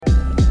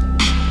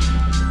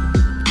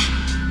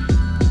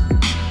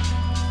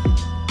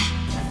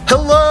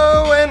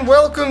Hello and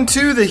welcome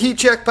to the Heat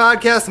Check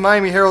Podcast,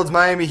 Miami Herald's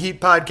Miami Heat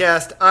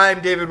Podcast.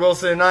 I'm David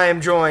Wilson and I am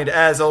joined,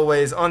 as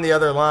always, on the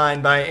other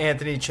line by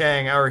Anthony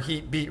Chang, our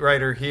Heat beat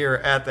writer here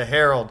at the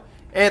Herald.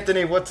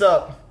 Anthony, what's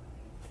up?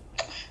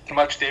 Not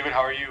much, David.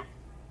 How are you?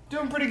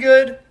 Doing pretty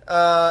good.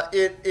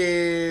 It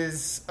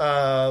is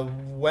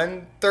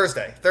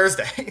Thursday.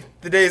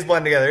 The days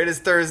blend together. It is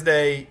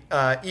Thursday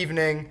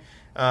evening.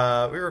 We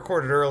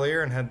recorded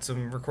earlier and had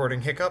some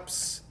recording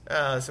hiccups,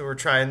 so we're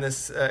trying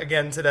this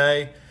again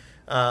today.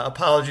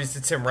 Apologies to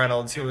Tim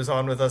Reynolds, who was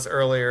on with us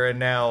earlier, and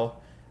now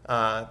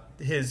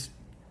his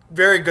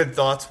very good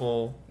thoughts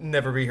will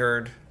never be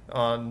heard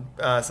on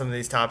some of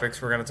these topics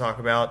we're going to talk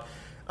about.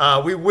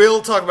 We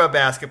will talk about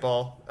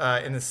basketball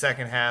in the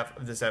second half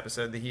of this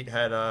episode. The Heat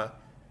had, I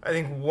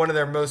think, one of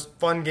their most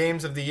fun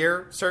games of the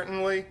year,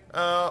 certainly,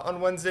 on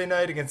Wednesday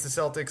night against the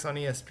Celtics on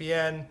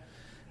ESPN.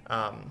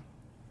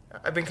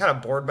 I've been kind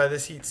of bored by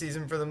this Heat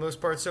season for the most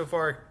part so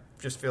far. It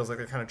just feels like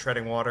they're kind of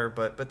treading water,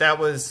 but that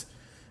was...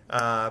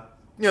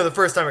 the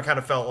first time it kind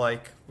of felt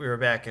like we were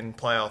back in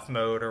playoff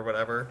mode or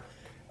whatever.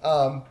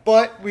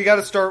 But we got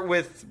to start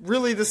with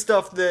really the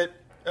stuff that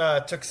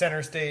took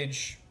center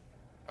stage,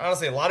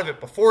 honestly, a lot of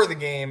it before the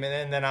game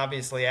and then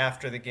obviously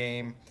after the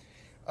game.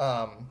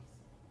 I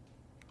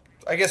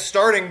guess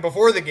starting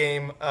before the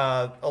game,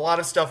 a lot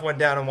of stuff went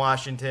down in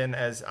Washington,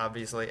 as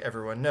obviously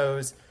everyone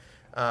knows.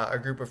 A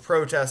group of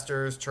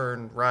protesters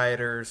turned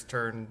rioters,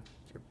 turned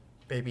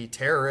maybe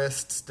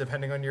terrorists,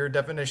 depending on your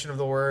definition of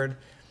the word,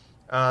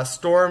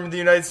 stormed the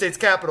United States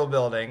Capitol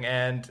building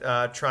and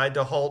tried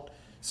to halt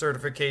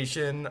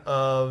certification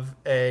of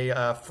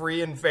a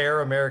free and fair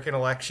American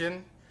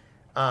election.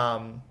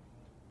 I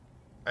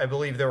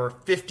believe there were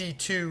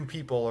 52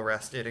 people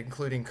arrested,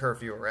 including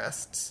curfew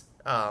arrests,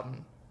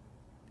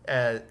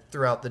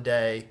 throughout the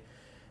day.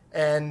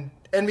 And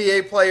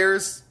NBA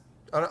players,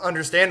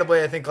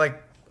 understandably, I think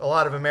like a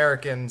lot of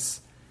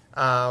Americans,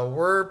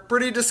 were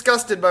pretty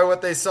disgusted by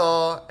what they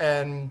saw,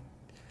 and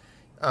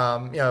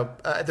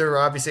there were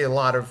obviously a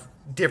lot of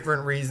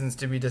different reasons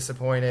to be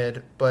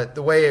disappointed, but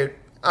the way it,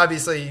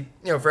 obviously,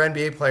 for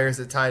NBA players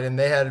it tied in,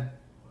 they had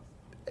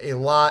a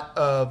lot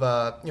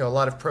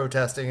of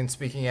protesting and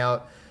speaking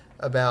out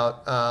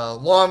about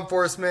law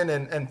enforcement,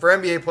 and for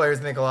NBA players,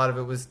 I think a lot of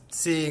it was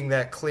seeing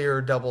that clear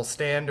double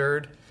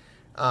standard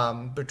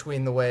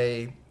between the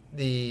way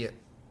the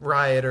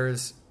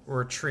rioters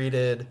were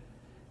treated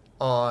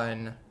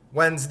on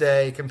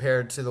Wednesday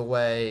compared to the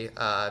way,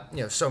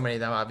 so many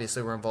of them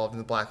obviously were involved in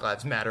the Black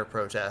Lives Matter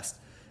protest,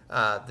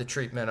 the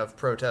treatment of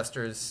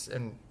protesters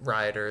and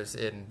rioters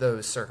in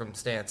those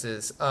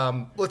circumstances.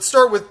 Let's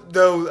start with,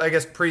 though, I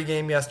guess,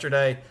 pregame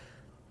yesterday.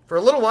 For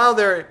a little while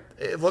there,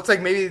 it looked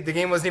like maybe the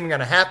game wasn't even going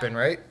to happen,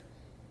 right?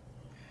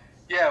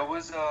 Yeah, it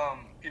was,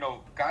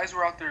 guys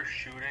were out there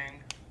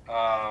shooting,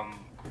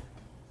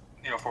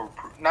 for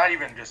not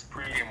even just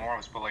pregame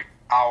warm-ups, but like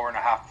hour and a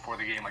half before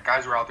the game. Like,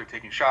 guys were out there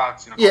taking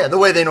shots. Yeah, the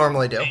way they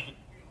normally do.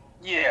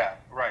 Yeah,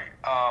 right.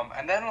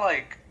 And then,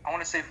 I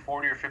want to say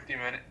 40 or 50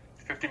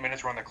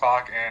 minutes were on the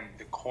clock, and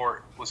the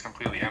court was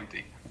completely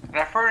empty. And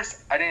at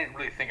first, I didn't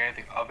really think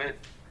anything of it.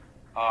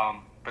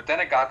 But then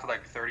it got to,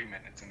 30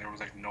 minutes, and there was,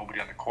 nobody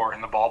on the court,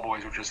 and the ball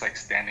boys were just,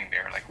 standing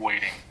there,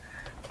 waiting.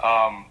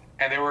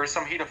 And there were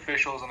some Heat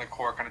officials on the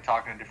court kind of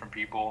talking to different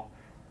people.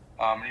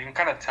 And you can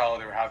kind of tell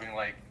they were having,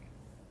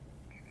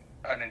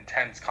 an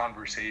intense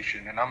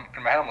conversation, and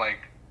in my head I'm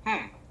like,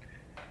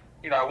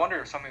 I wonder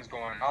if something's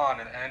going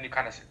on, and then you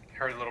kind of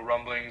heard little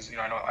rumblings.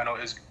 I know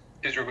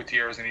Israel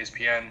Gutierrez and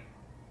ESPN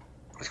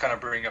was kind of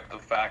bringing up the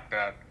fact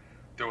that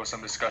there was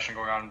some discussion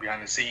going on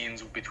behind the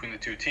scenes between the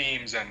two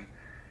teams, and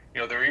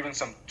there were even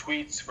some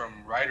tweets from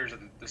writers that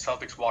the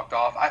Celtics walked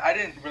off. I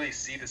didn't really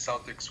see the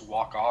Celtics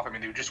walk off. I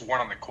mean, they just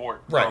weren't on the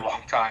court for a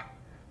long time.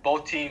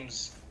 Both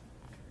teams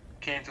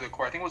came to the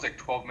court. I think it was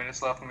 12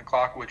 minutes left on the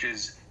clock, which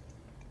is,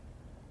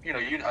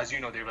 as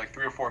you know, they were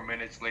 3 or 4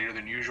 minutes later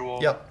than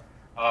usual. Yep.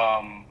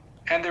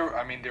 And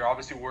there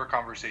obviously were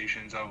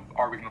conversations of,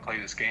 are we going to play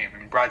this game? I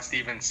mean, Brad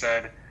Stevens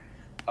said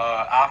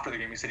after the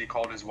game, he said he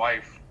called his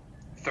wife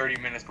 30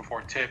 minutes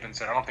before tip and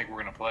said, I don't think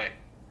we're going to play.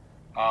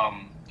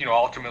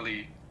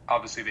 Ultimately,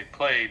 obviously they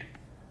played,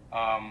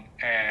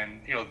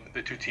 and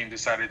the two teams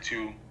decided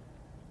to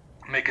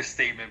make a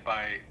statement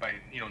by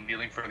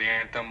kneeling for the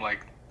anthem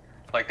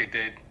like they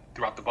did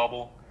throughout the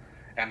bubble.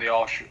 And they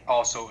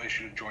also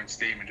issued a joint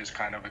statement just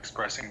kind of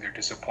expressing their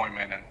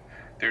disappointment and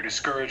their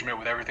discouragement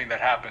with everything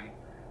that happened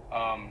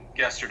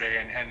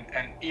yesterday.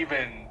 And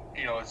even,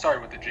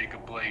 sorry with the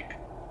Jacob Blake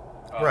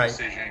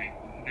decision,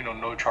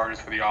 no charges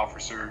for the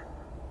officer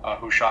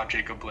who shot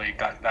Jacob Blake.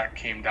 That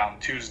came down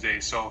Tuesday.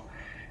 So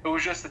it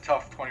was just a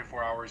tough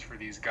 24 hours for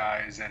these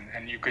guys.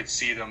 And you could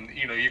see them,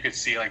 you could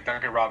see,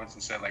 Duncan Robinson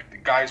said, the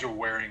guys were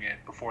wearing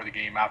it before the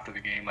game, after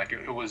the game.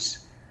 It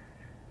was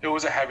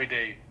a heavy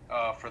day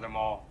for them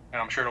all.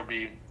 And I'm sure it'll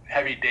be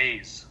heavy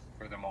days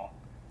for them all.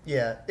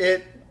 Yeah,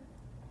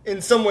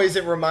 in some ways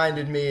it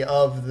reminded me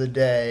of the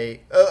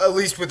day, at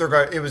least with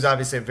regard, it was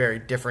obviously a very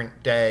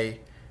different day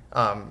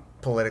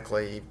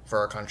politically for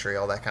our country,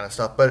 all that kind of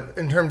stuff. But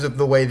in terms of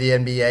the way the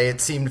NBA,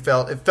 it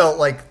felt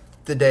like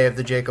the day of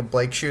the Jacob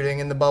Blake shooting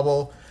in the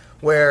bubble,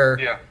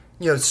 where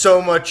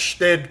so much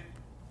they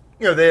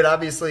had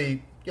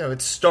obviously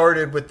it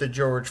started with the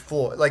George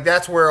Floyd, like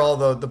that's where all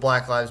the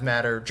Black Lives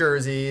Matter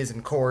jerseys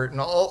and court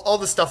and all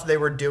the stuff they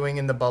were doing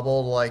in the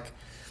bubble to like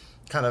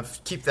kind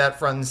of keep that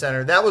front and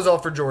center. That was all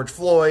for George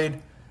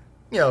Floyd.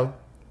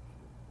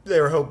 They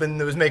were hoping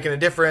it was making a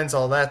difference,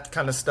 all that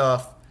kind of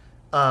stuff.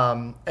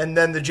 And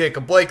then the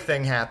Jacob Blake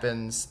thing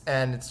happens,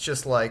 and it's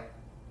just like,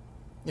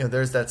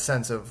 there's that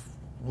sense of,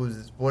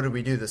 what did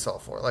we do this all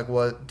for? Like,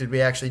 what did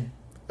we actually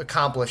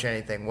accomplish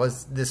anything?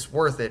 Was this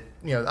worth it?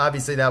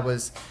 Obviously that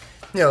was,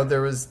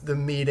 there was the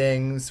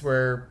meetings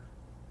where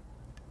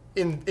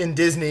in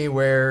Disney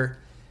where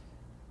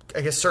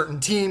I guess certain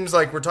teams,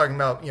 like we're talking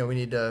about,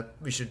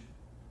 we should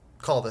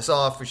call this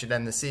off. We should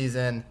end the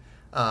season.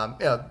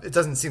 It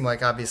doesn't seem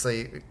like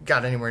obviously it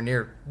got anywhere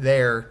near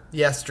there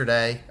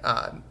yesterday.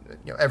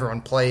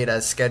 Everyone played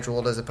as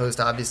scheduled, as opposed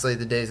to obviously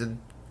the days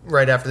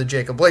right after the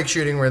Jacob Blake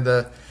shooting where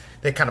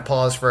they kind of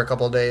paused for a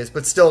couple of days.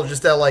 But still,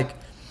 just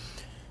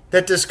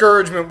that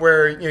discouragement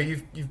where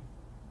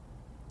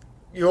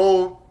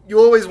you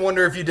always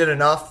wonder if you did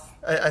enough.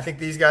 I think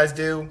these guys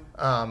do,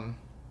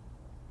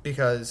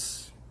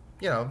 because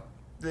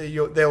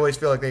they always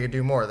feel like they could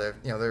do more.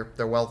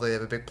 They're wealthy, they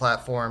have a big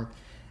platform,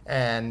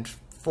 and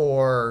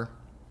for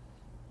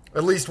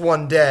at least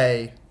one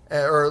day,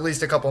 or at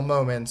least a couple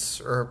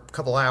moments, or a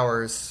couple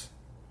hours,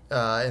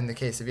 in the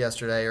case of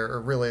yesterday,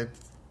 or really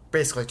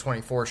basically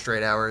 24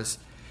 straight hours,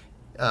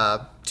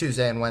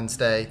 Tuesday and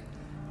Wednesday,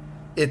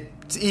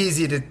 it's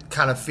easy to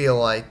kind of feel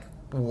like,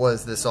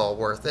 was this all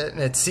worth it? And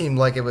it seemed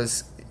like it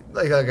was,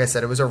 like I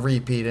said, it was a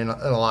repeat in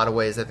a lot of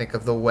ways, I think,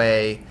 of the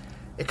way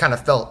it kind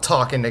of felt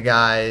talking to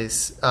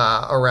guys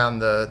around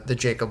the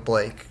Jacob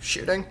Blake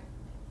shooting.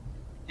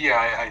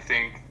 Yeah, I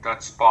think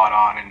that's spot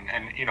on.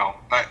 And you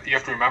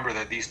have to remember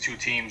that these two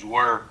teams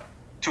were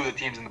two of the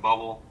teams in the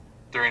bubble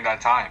during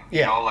that time.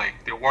 Yeah.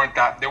 There weren't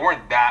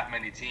that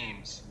many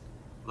teams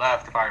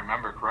left, if I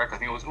remember correctly. I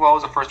think it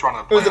was the first round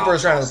of the playoffs. It was the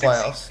first round of the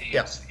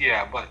playoffs.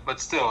 Yeah, but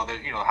still,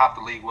 half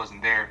the league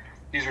wasn't there.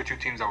 These were two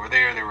teams that were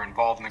there. They were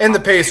involved in the and the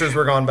Pacers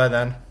were gone by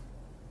then.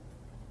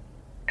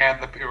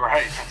 And that's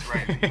right.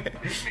 They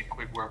made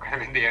quick work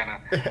out of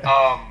Indiana.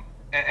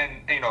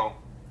 And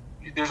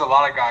there's a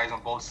lot of guys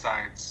on both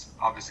sides,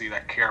 obviously,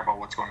 that care about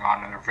what's going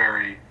on and are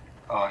very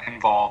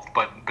involved.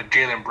 But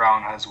Jaylen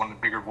Brown has one of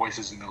the bigger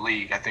voices in the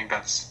league. I think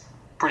that's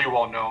pretty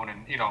well known.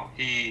 And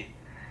he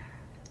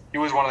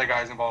was one of the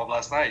guys involved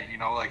last night.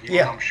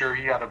 I'm sure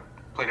he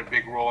played a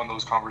big role in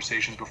those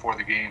conversations before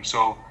the game.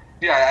 So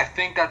yeah, I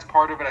think that's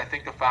part of it. I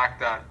think the fact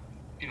that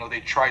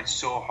they tried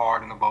so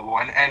hard in the bubble,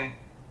 and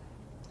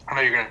I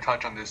know you're going to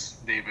touch on this,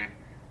 David.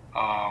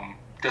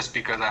 Just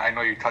because I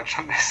know you touched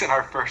on this in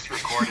our first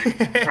recording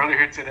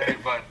earlier today,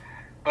 but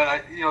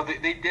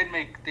they did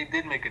make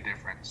a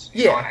difference.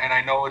 And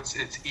I know it's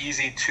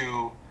easy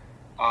to,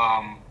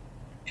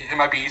 it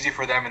might be easy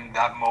for them in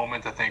that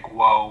moment to think,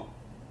 well,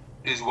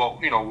 is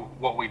what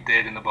we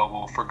did in the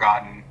bubble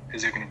forgotten?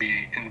 Is it going to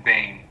be in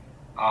vain?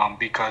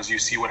 Because you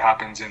see what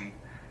happens in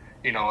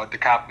in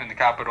the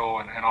Capitol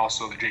and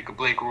also the Jacob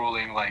Blake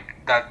ruling,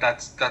 like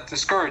that's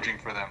discouraging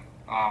for them.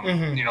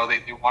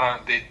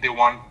 They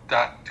want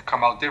that to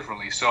come out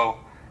differently. So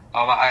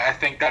I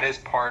think that is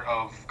part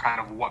of kind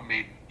of what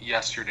made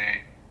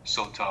yesterday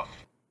so tough.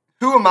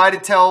 Who am I to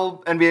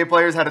tell NBA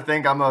players how to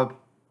think? I'm a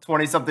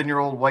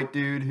 20-something-year-old white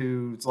dude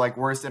whose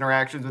worst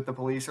interactions with the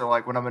police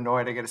are when I'm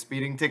annoyed I get a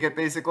speeding ticket,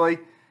 basically.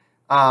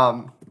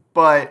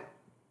 But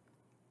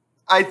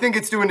I think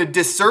it's doing a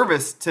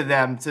disservice to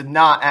them to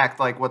not act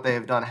like what they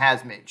have done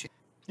has made change.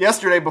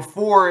 Yesterday,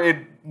 before it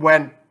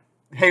went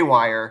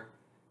haywire,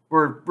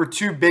 were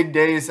two big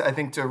days, I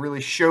think, to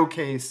really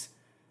showcase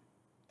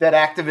that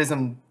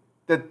activism,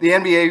 that the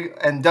NBA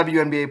and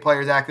WNBA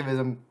players'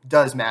 activism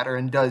does matter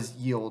and does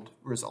yield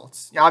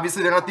results.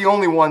 Obviously, they're not the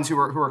only ones who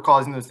are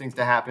causing those things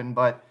to happen,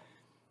 but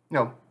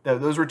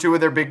those were two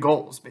of their big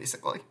goals,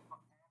 basically.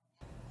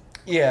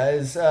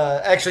 Yeah,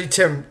 actually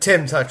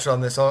Tim touched on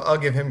this. I'll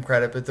give him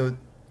credit, but the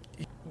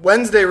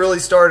Wednesday really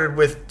started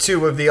with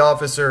two of the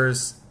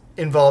officers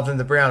involved in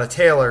the Breonna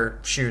Taylor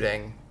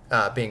shooting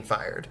being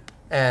fired.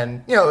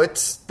 And,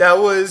 that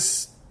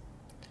was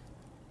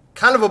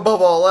kind of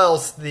above all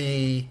else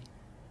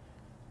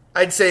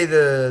I'd say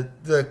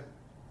the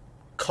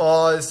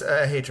cause.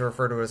 I hate to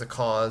refer to it as a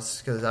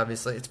cause because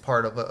obviously it's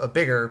part of a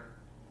bigger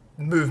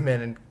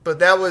movement, but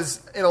that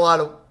was in a lot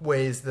of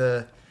ways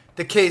the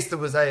case that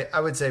was, I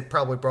would say,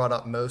 probably brought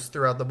up most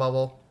throughout the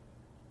bubble.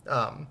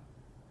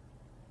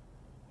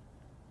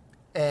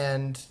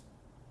 And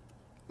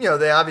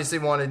they obviously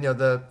wanted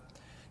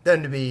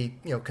them to be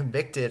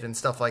convicted and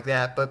stuff like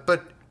that,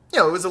 but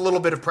it was a little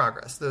bit of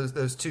progress.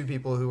 Those two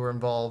people who were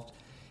involved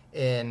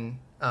in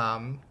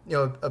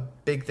a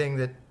big thing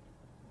that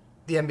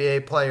the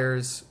NBA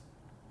players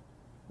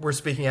were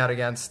speaking out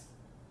against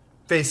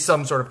faced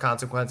some sort of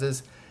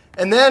consequences.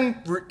 And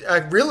then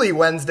really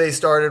Wednesday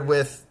started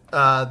with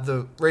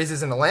the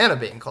races in Atlanta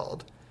being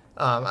called.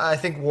 I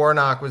think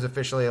Warnock was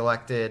officially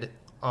elected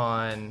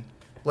on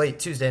late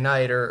Tuesday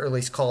night, or at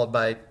least called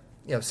by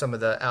some of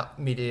the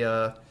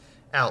media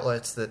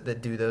outlets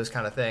that do those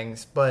kind of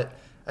things. But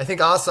I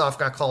think Ossoff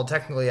got called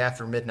technically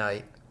after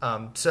midnight.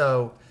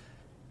 So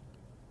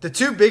the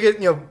two biggest,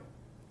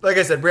 like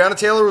I said, Breonna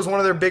Taylor was one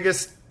of their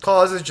biggest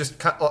causes, just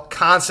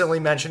constantly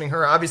mentioning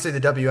her. Obviously,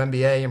 the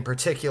WNBA in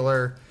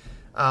particular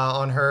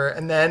on her,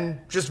 and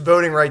then just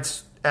voting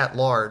rights at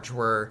large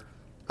were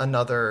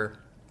another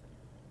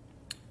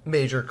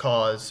major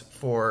cause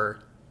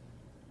for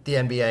the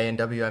NBA and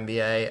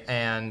WNBA.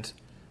 And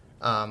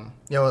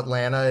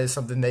Atlanta is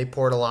something they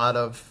poured a lot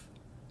of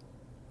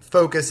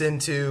focus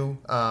into.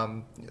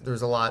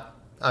 There's a lot,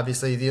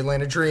 obviously, the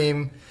Atlanta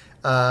Dream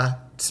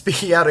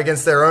speaking out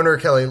against their owner,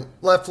 Kelly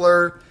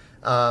Loeffler.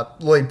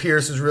 Lloyd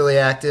Pierce is really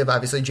active.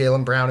 Obviously,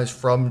 Jaylen Brown is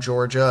from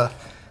Georgia.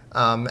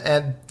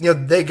 And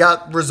they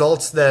got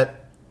results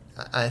that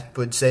I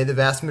would say the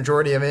vast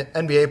majority of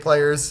NBA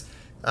players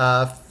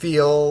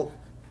feel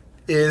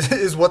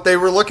is what they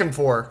were looking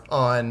for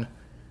on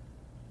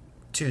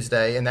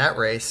Tuesday in that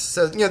race.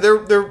 So they're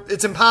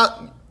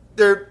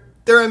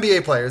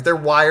NBA players. They're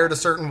wired a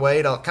certain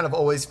way to kind of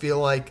always feel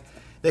like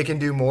they can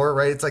do more,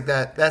 right? It's like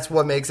that. That's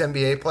what makes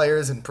NBA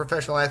players and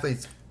professional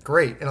athletes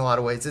great in a lot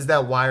of ways, is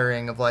that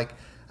wiring of like,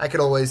 I could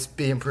always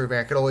be improving.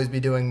 I could always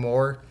be doing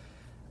more.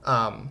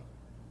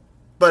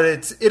 But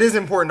it is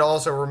important to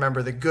also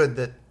remember the good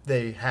that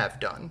they have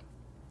done.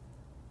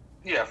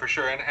 Yeah, for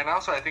sure. And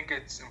also I think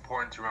it's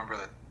important to remember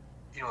that,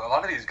 a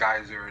lot of these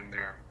guys are in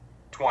their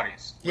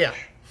 20s. Yeah.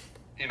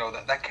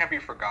 That can't be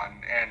forgotten.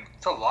 And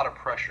it's a lot of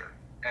pressure.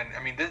 And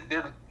I mean,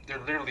 they're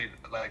literally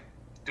like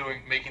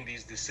making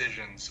these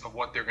decisions of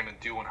what they're going to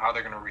do and how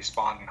they're going to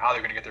respond and how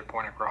they're going to get their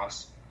point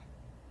across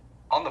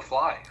on the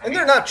fly.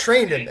 They're not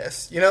trained in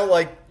this, there's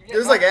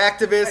like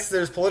activists,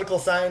 there's political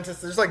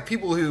scientists, there's like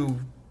people who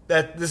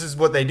that this is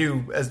what they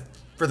do as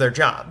for their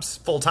jobs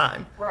full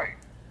time. Right.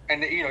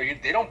 And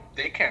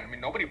they can't. I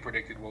mean, nobody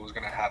predicted what was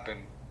going to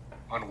happen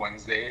on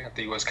Wednesday at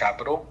the U.S.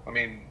 Capitol. I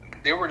mean,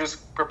 they were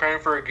just preparing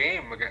for a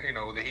game.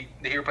 The Heat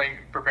were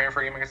preparing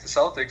for a game against the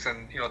Celtics,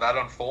 and that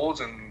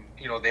unfolds, and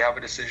they have a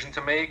decision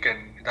to make,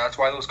 and that's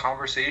why those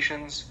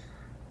conversations,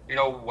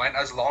 went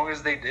as long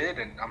as they did,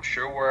 and I'm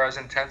sure were as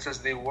intense as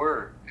they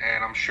were,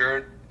 and I'm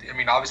sure. I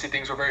mean, obviously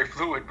things were very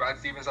fluid. Brad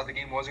Stevens thought the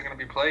game wasn't going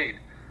to be played.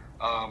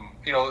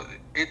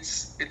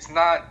 It's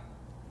not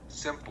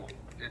simple.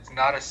 It's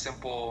not a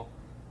simple.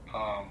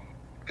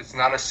 It's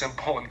not a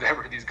simple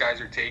endeavor these guys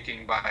are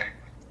taking by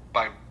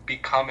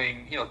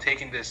becoming,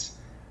 taking this.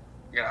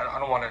 I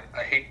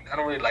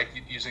don't really like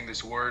using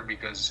this word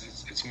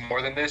because it's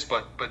more than this,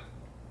 but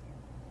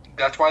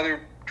that's why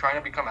they're trying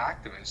to become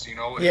activists,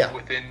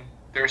 within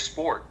their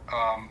sport,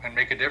 and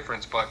make a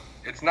difference. But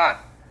it's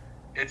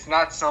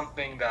not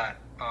something that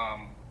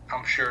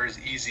I'm sure is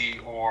easy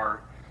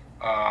or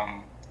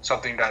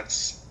something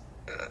that's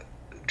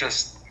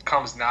just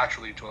comes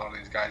naturally to a lot of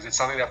these guys. It's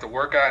something they have to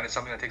work at, and it's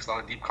something that takes a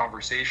lot of deep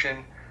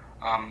conversation.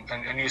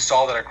 And you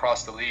saw that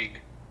across the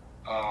league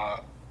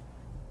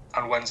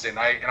on Wednesday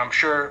night. And I'm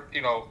sure,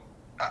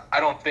 I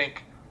don't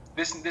think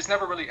this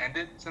never really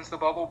ended since the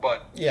bubble,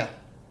 but yeah,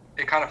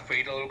 it kind of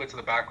faded a little bit to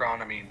the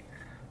background. I mean,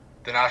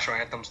 the national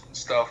anthem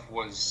stuff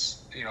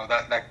was,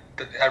 that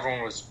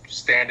everyone was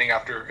standing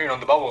after, in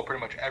the bubble, pretty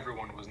much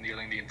everyone was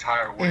kneeling the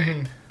entire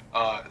way.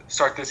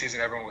 Start this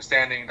season, everyone was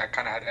standing. That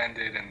kind of had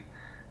ended, and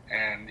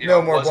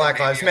no more Black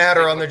Lives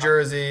Matter on the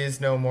jerseys,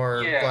 no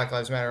more Black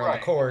Lives Matter on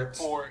the courts.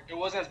 Or it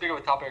wasn't as big of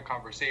a topic of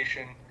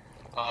conversation,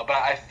 but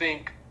I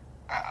think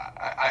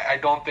I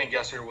don't think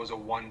yesterday was a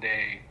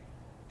one-day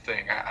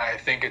thing. I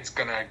think it's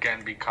gonna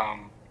again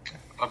become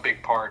a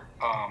big part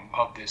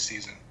of this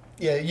season.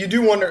 Yeah, you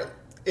do wonder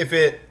if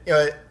it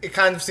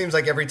kind of seems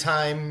like every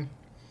time.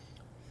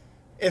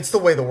 It's the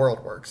way the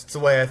world works. It's the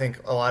way I think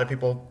a lot of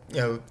people,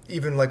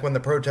 even like when the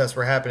protests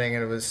were happening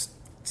and it was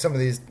some of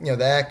these, the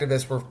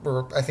activists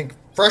were I think,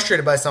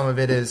 frustrated by some of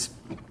it is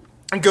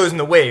it goes in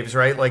the waves,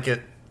 right? Like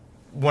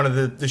one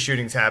of the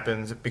shootings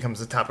happens, it becomes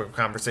a topic of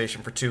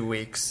conversation for 2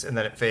 weeks, and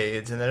then it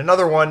fades, and then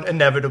another one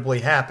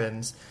inevitably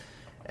happens,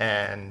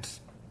 and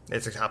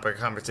it's a topic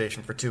of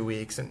conversation for 2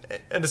 weeks, and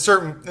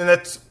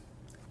that's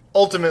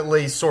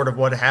ultimately sort of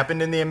what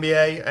happened in the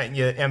NBA.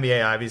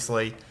 NBA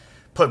obviously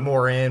put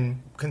more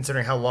in,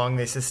 considering how long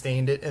they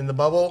sustained it in the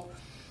bubble.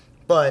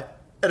 But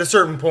at a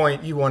certain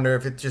point, you wonder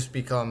if it just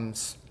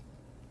becomes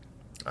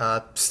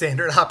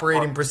standard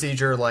operating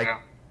procedure, like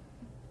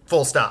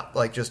full stop,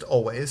 like just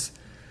always.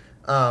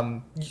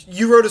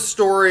 You wrote a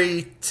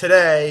story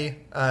today,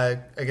 I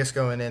guess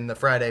going in the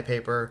Friday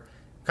paper,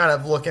 kind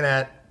of looking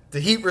at the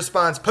Heat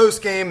response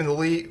post-game and the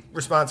league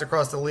response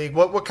across the league.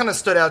 What kind of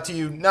stood out to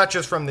you, not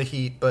just from the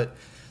Heat, but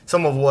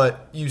some of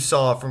what you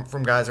saw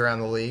from guys around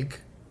the league?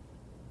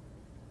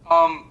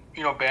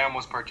 Bam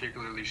was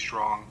particularly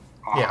strong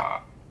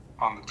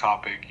on the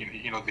topic.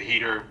 The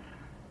Heater,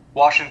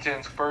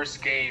 Washington's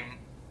first game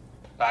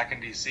back in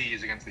D.C.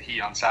 is against the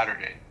Heat on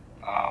Saturday.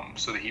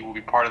 So the Heat will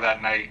be part of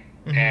that night.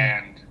 Mm-hmm.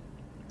 And,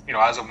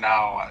 as of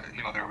now,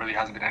 there really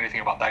hasn't been anything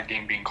about that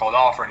game being called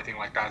off or anything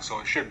like that. So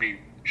it should be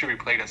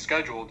played as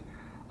scheduled.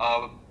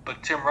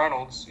 But Tim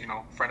Reynolds,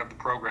 friend of the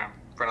program,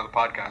 friend of the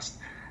podcast,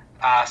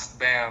 asked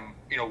Bam,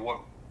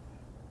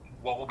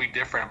 what will be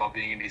different about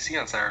being in DC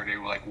on Saturday?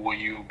 Like, will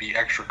you be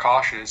extra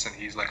cautious? And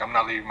he's like, I'm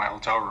not leaving my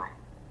hotel room.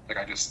 Like,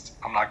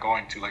 I'm not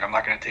going to. Like, I'm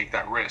not going to take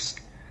that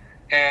risk.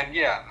 And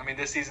yeah, I mean,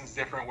 this season's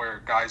different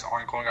where guys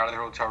aren't going out of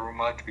their hotel room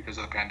much because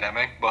of the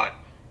pandemic, but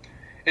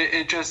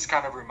it just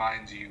kind of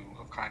reminds you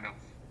of kind of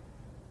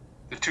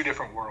the two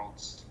different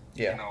worlds.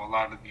 Yeah. A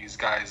lot of these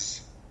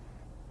guys,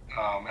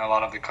 and a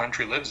lot of the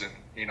country lives in.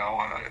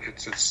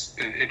 It's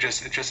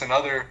just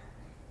another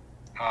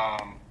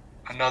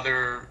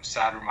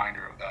sad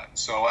reminder of that.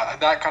 So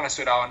that kind of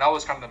stood out, and that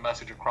was kind of the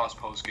message across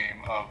post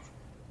game of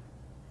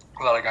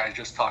a lot of guys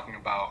just talking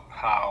about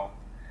how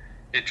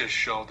it just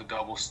showed the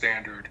double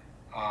standard,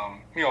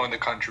 in the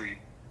country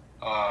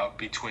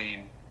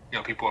between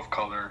people of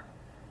color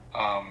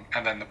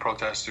and then the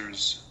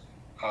protesters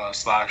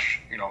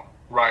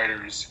 /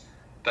 rioters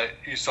that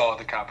you saw at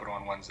the Capitol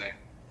on Wednesday.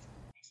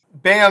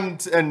 Bam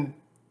and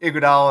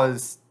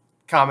Iguodala's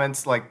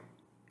comments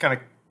kind of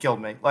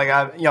killed me.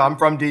 I'm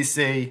from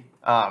DC,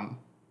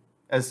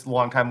 as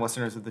longtime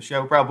listeners of the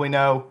show probably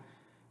know.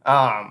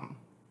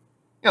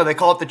 They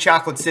call it the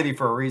Chocolate City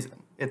for a reason.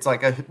 It's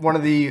one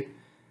of the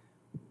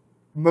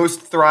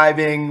most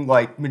thriving,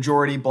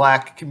 majority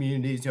black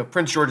communities.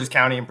 Prince George's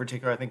County in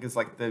particular, I think, is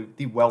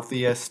the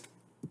wealthiest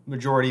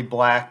majority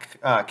black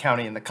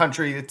county in the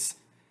country. It's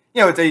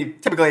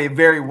typically a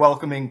very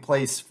welcoming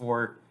place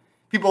for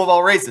people of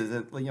all races.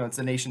 It's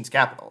the nation's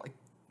capital.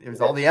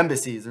 There's all the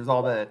embassies. There's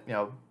all the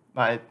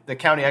the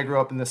county I grew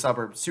up in, the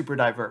suburbs, super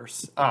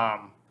diverse.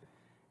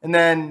 And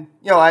then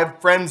I have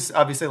friends,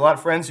 obviously a lot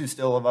of friends who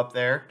still live up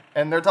there,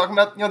 and they're talking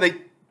about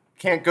they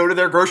can't go to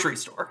their grocery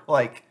store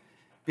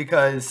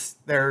because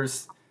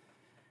there's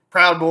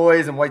Proud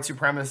Boys and white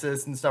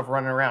supremacists and stuff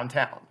running around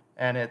town,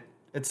 and it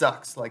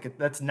sucks.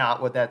 That's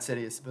not what that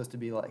city is supposed to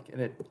be like,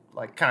 and it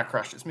kind of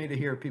crushes me to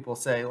hear people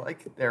say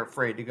they're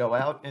afraid to go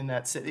out in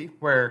that city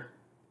where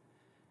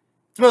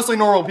it's mostly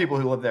normal people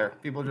who live there.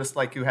 People just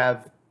who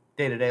have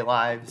day-to-day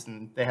lives,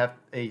 and they have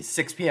a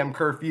 6 p.m.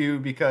 curfew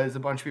because a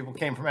bunch of people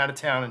came from out of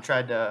town and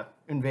tried to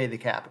invade the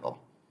Capitol.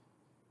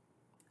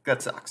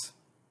 That sucks.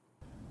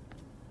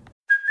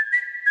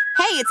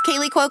 Hey, it's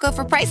Kaylee Cuoco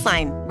for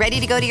Priceline.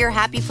 Ready to go to your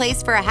happy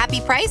place for a happy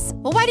price?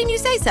 Well, why didn't you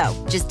say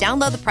so? Just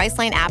download the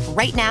Priceline app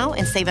right now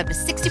and save up to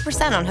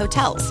 60% on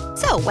hotels.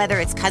 So whether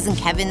it's Cousin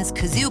Kevin's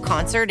Kazoo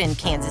Concert in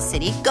Kansas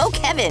City, go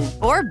Kevin,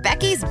 or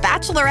Becky's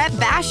Bachelorette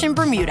Bash in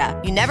Bermuda,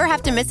 you never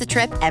have to miss a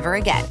trip ever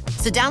again.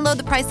 So download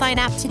the Priceline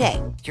app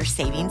today. Your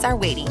savings are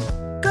waiting.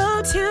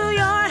 Go to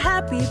your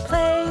happy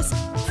place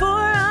for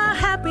a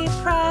happy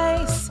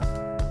price.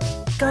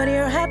 Go to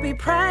your happy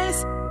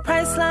price,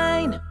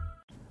 Priceline.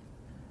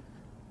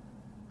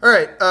 All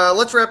right,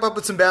 let's wrap up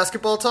with some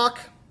basketball talk.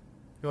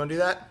 You want to do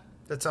that?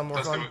 That sound more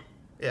Let's fun? do it.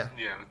 Yeah.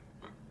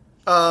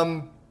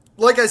 Yeah.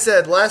 Like I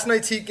said, last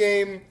night's Heat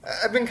game,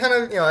 I've been kind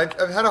of,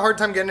 I've had a hard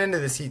time getting into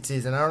this Heat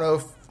season. I don't know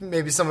if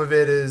maybe some of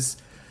it is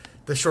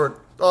the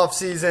short off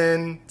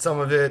season. Some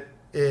of it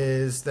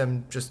is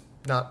them just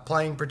not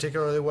playing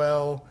particularly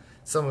well.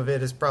 Some of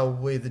it is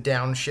probably the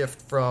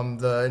downshift from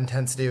the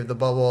intensity of the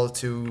bubble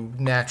to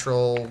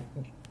natural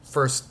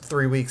first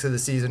 3 weeks of the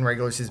season,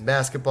 regular season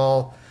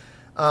basketball.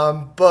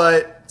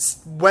 But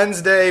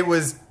Wednesday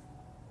was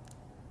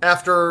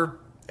after,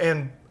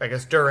 and I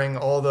guess during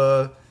all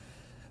the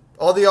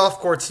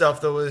off-court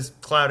stuff that was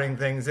clouding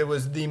things. It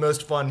was the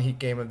most fun Heat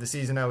game of the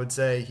season, I would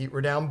say. Heat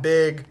were down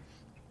big.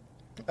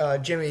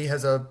 Jimmy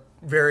has a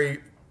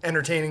very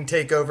entertaining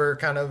takeover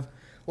kind of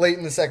late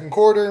in the second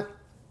quarter.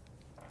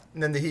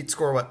 And then the Heat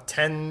score,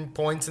 10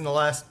 points in the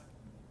last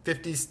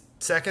 50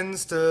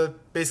 seconds to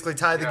basically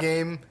tie the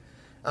game.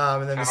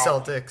 And then the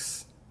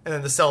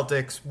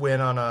Celtics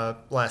win on a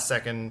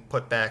last-second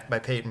putback by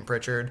Peyton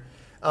Pritchard.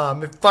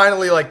 It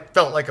finally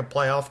felt like a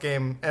playoff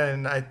game,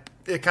 and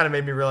it kind of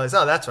made me realize,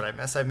 that's what I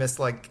missed. I missed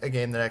a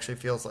game that actually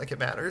feels like it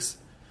matters.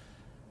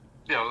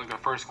 Yeah, it was the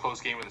first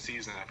close game of the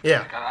season.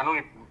 Yeah. I don't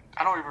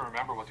even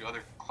remember what the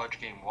other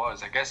clutch game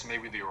was. I guess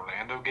maybe the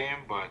Orlando game,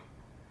 but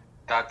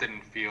that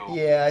didn't feel.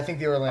 Yeah, I think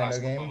the Orlando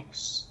game.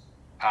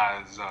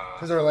 As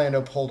because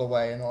Orlando pulled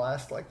away in the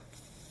last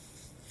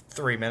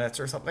 3 minutes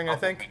or something. I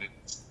think.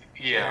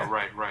 Yeah,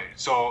 right.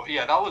 So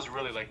yeah, that was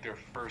really their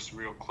first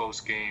real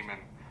close game,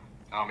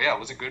 and it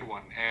was a good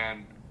one.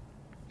 And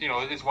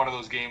it's one of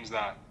those games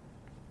that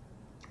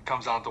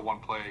comes down to one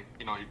play.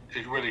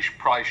 It really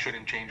probably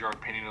shouldn't change our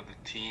opinion of the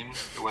team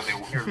whether they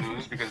win or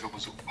lose because it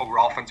was over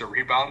offensive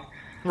rebound.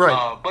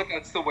 Right. But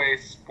that's the way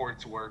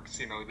sports works.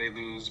 They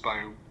lose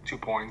by 2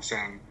 points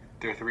and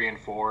they're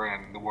 3-4,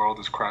 and the world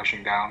is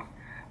crashing down.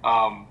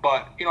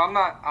 But I'm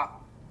not.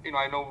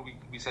 I know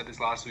we said this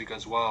last week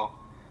as well.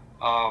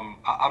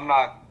 I'm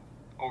not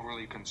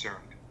overly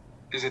concerned.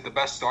 Is it the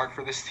best start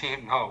for this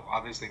team? No,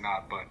 obviously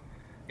not. But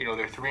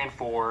they're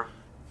 3-4.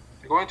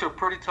 They're going to a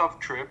pretty tough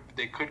trip.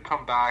 They could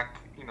come back,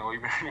 even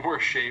in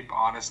worse shape.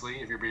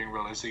 Honestly, if you're being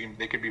realistic,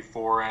 they could be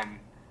 4-5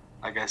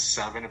 I guess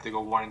 7 if they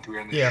go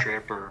 1-3 on the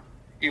trip, or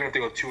even if they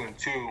go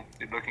 2-2,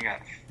 you're looking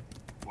at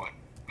what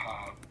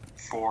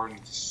 4 and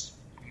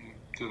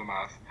do the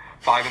math,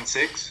 5 and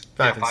 6,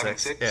 5 and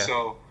 6. Yeah.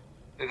 So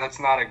that's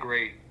not a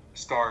great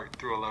start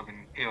through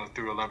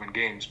 11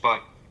 games.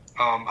 But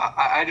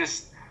I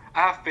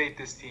have faith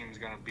this team is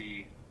gonna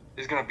be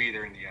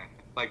there in the end.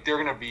 Like, they're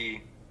gonna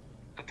be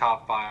a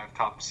top 5,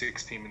 top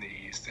 6 team in the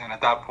East, and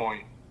at that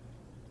point,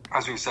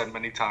 as we've said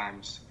many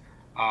times,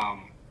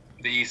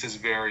 the East is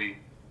very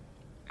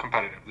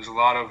competitive. There's a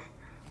lot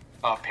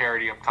of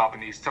parity up top in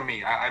the East. To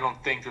me, I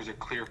don't think there's a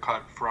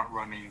clear-cut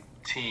front-running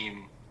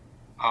team.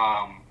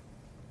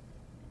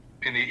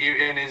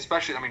 And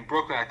especially, I mean,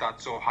 Brooklyn, I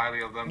thought so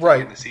highly of them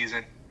in the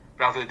season,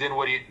 but after the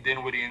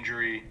Dinwiddie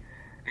injury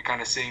and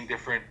kind of seeing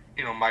different,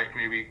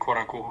 maybe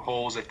quote-unquote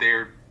holes that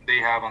they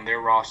have on their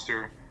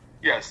roster,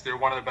 yes, they're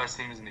one of the best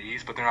teams in the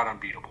East, but they're not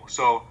unbeatable.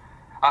 So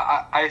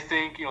I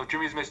think,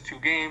 Jimmy's missed 2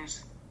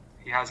 games.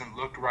 He hasn't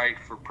looked right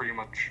for pretty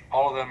much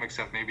all of them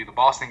except maybe the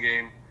Boston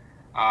game.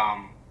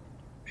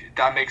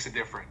 That makes a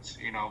difference,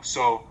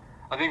 So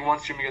I think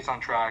once Jimmy gets on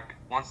track,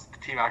 once the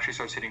team actually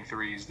starts hitting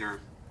threes, they're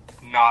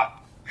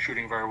not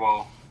shooting very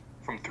well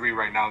from 3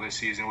 right now this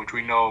season, which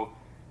we know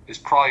is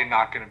probably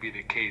not going to be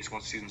the case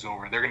once the season's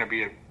over. They're going to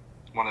be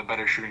one of the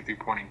better shooting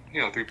three-point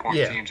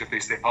teams if they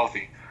stay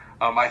healthy.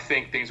 I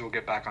think things will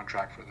get back on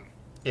track for them.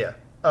 Yeah.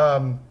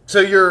 So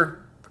you're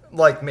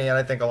like me, and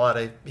I think a lot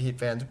of Heat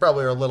fans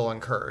probably are a little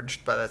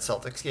encouraged by that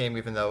Celtics game,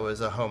 even though it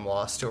was a home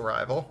loss to a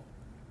rival.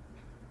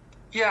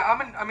 Yeah,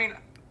 I mean,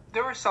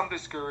 there were some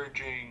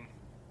discouraging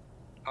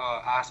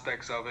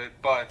aspects of it,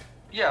 but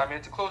yeah, I mean,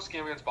 it's a close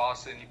game against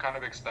Boston. You kind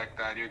of expect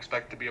that. You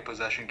expect it to be a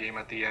possession game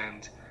at the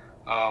end.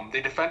 They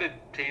defended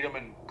Tatum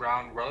and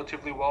Brown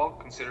relatively well,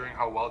 considering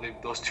how well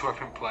those two have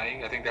been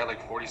playing. I think they had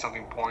like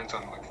 40-something points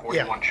on like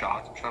 41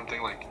 shots or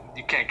something. Like,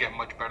 you can't get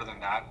much better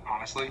than that,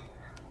 honestly.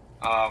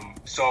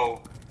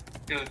 So,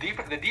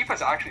 the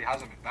defense actually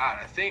hasn't been bad.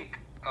 I think,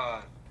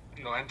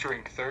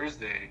 entering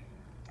Thursday,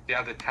 they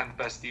have the 10th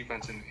best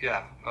defense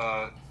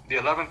the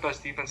 11th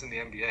best defense in the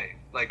NBA.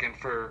 Like, and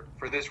for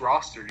this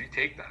roster, you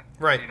take that.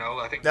 Right.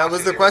 I think that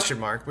was the question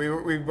mark. We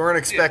weren't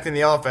expecting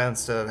the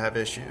offense to have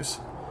issues.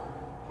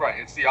 Right.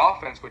 It's the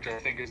offense, which I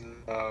think is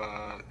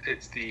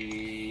it's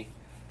the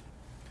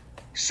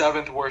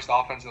 7th worst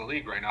offense in the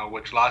league right now.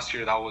 Which last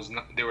year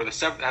they were the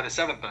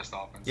 7th best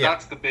offense. Yeah.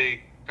 That's the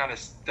big kind of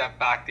step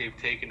back they've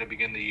taken to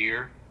begin the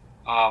year.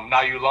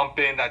 Now you lump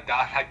in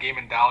that game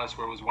in Dallas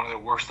where it was one of the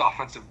worst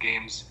offensive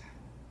games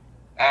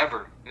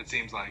ever. It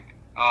seems like.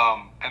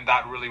 And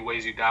that really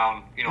weighs you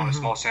down, in a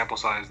small sample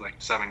size, like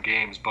 7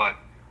 games. But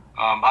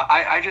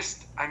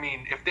if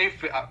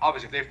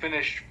they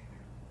finish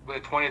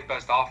with the 20th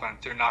best offense,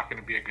 they're not going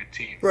to be a good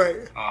team, right?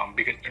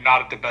 Because they're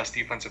not the best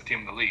defensive team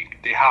in the league.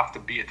 They have to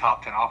be a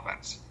top 10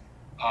 offense,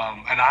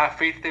 and I have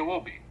faith they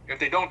will be. If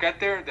they don't get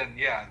there, then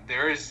yeah,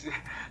 there is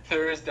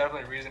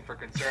definitely reason for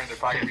concern. They're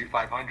probably going to be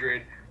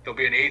 500. They'll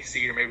be an 8th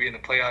seed or maybe in the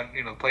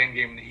playing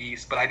game in the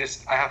East. But I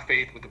have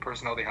faith with the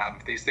personnel they have.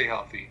 If they stay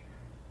healthy,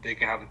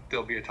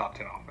 they'll be a top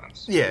 10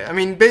 offense. Yeah, I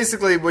mean,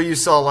 basically what you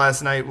saw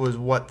last night was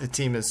what the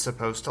team is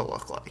supposed to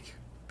look like,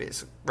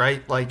 basically,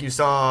 right? Like, you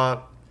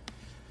saw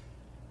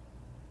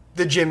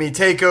the Jimmy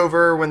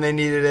takeover when they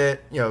needed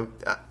it.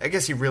 I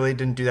guess he really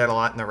didn't do that a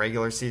lot in the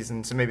regular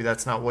season, so maybe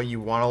that's not what you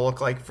want to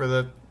look like for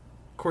the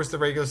course of the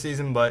regular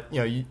season, but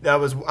that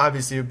was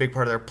obviously a big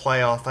part of their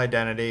playoff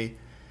identity.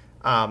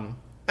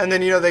 And then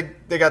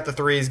they got the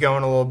threes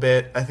going a little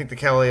bit. I think the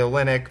Kelly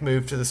Olynyk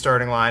move to the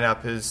starting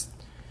lineup has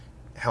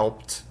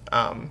helped,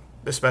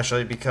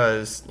 especially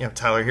because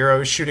Tyler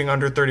Hero is shooting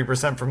under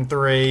 30% from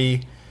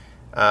 3.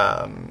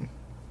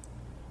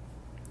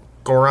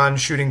 Goran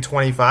shooting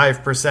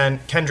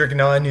 25%. Kendrick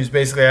Nunn, who's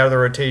basically out of the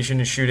rotation,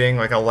 is shooting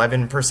like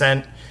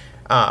 11%.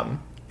 And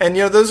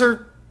those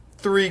are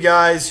 3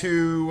 guys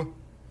who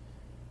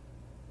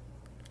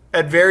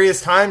at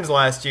various times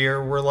last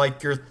year were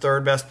like your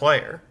 3rd best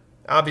player.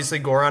 Obviously,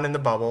 Goran in the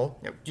bubble.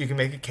 You can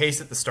make a case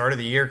at the start of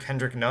the year,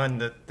 Kendrick Nunn,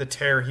 the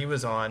tear he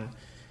was on,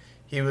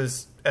 he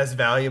was as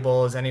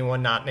valuable as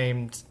anyone not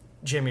named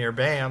Jimmy or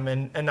Bam.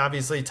 And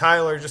obviously,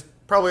 Tyler, just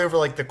probably over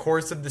like the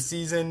course of the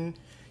season,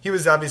 he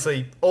was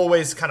obviously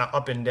always kind of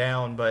up and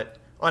down, but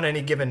on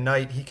any given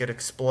night, he could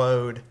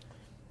explode.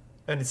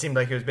 And it seemed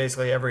like it was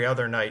basically every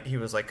other night he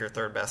was like your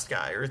 3rd best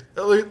guy, or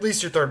at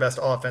least your 3rd best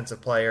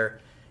offensive player.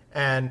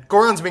 And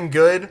Goran's been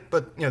good,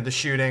 but the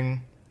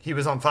shooting, he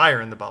was on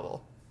fire in the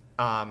bubble.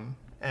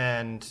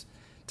 And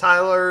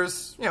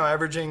Tyler's,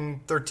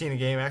 averaging 13 a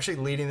game, actually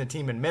leading the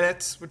team in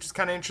minutes, which is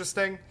kind of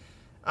interesting.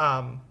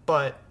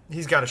 But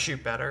he's got to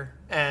shoot better.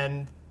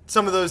 And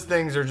some of those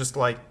things are just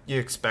like you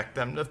expect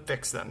them to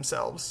fix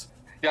themselves.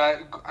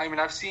 Yeah, I mean,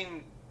 I've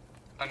seen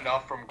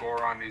enough from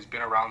Goran. He's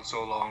been around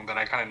so long that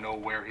I kind of know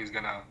where he's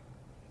going to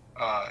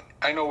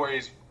I know where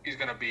he's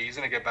going to be. He's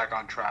going to get back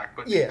on track.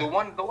 But the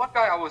one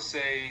guy I would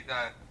say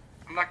that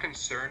I'm not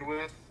concerned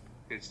with,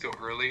 it's still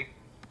early,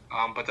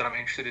 but that I'm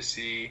interested to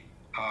see,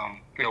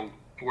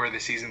 where the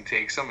season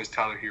takes him is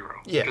Tyler Hero.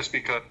 Yeah. Just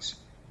because,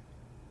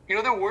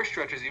 there were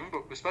stretches,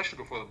 especially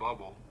before the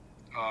bubble,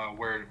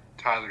 where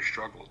Tyler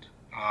struggled,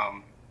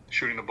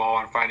 shooting the ball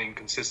and finding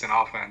consistent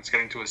offense,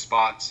 getting to his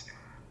spots.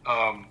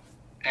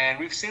 And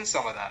we've seen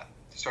some of that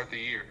to start the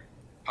year.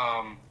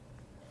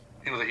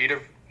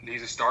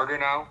 He's a starter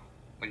now.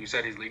 Like you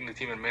said, he's leading the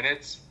team in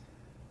minutes.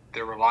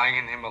 They're relying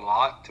on him a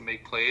lot to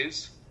make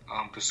plays,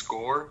 to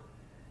score.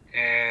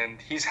 And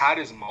he's had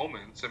his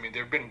moments. I mean,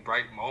 there have been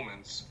bright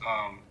moments,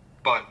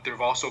 but there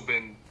have also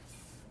been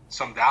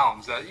some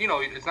downs that,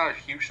 it's not a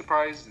huge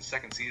surprise. It's the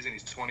second season.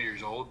 He's 20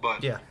 years old.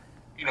 But, yeah.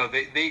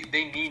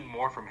 They need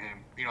more from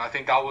him. I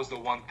think that was the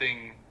one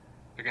thing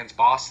against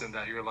Boston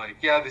that you're like,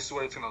 yeah, this is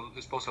what it's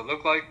supposed to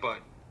look like, but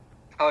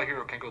Tyler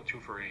Hero can go 2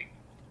 for 8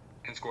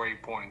 and score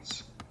 8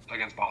 points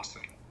against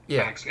Boston.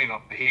 Yeah. And,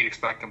 the Heat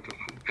expect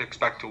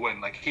to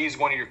win. Like, he's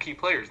one of your key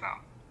players now.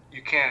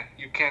 You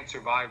can't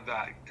survive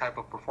that type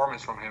of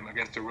performance from him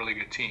against a really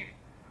good team.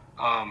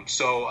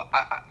 So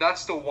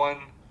that's the one.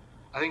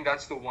 I think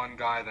that's the one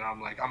guy that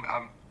I'm like,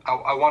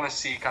 I want to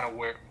see kind of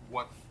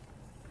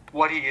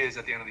what he is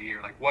at the end of the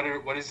year. Like, what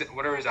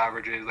are his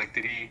averages? Like,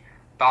 did he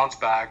bounce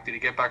back? Did he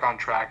get back on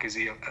track? Is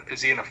he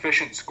an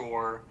efficient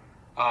scorer?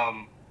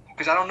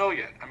 Because I don't know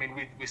yet. I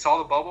mean, we saw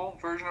the bubble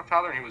version of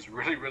Tyler, and he was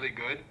really, really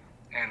good.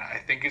 And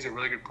I think he's a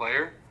really good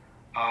player.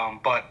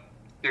 But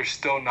there's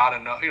still not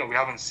enough. We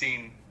haven't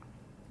seen,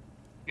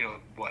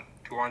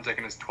 Goran's like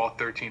in his 12th,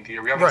 13th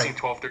year. We haven't seen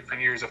 12, 13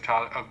 years of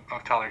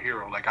Tyler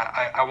Hero. Like,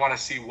 I want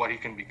to see what he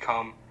can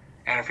become.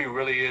 And if he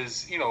really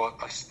is,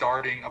 a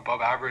starting,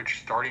 above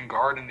average starting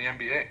guard in the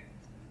NBA.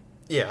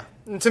 Yeah.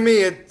 And to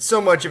me, so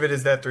much of it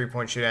is that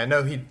three-point shooting. I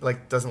know he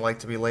doesn't like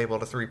to be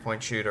labeled a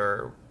three-point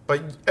shooter,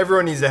 but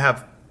everyone needs to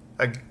have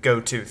a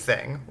go-to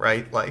thing,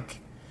 right? Like,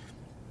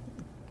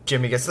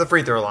 Jimmy gets to the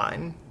free throw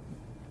line.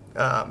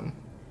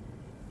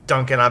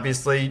 Duncan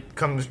obviously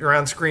comes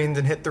around screens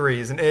and hit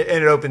threes, and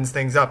it opens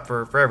things up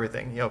for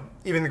everything.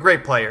 Even the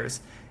great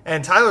players.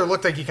 And Tyler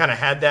looked like he kind of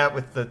had that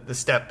with the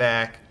step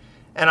back.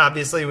 And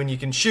obviously, when you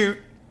can shoot,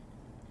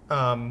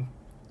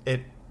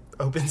 it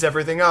opens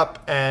everything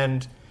up.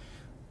 And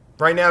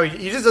right now,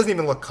 he just doesn't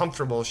even look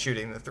comfortable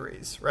shooting the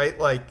threes, right?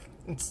 Like,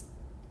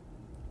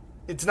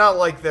 it's not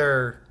like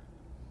they're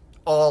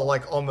all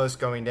like almost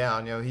going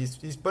down.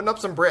 He's putting up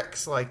some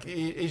bricks. Like,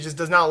 he just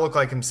does not look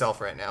like himself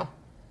right now.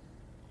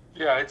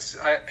 Yeah,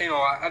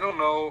 I don't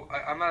know.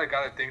 I'm not a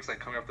guy that thinks like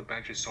coming off the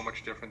bench is so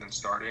much different than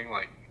starting.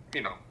 Like,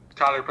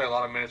 Tyler played a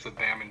lot of minutes with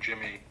Bam and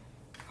Jimmy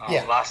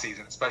last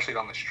season, especially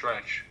on the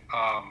stretch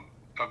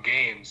of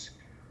games.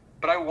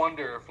 But I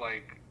wonder if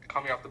like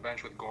coming off the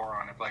bench with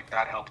Goran, if like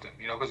that helped him.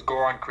 Because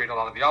Goran created a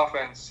lot of the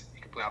offense. He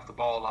could play off the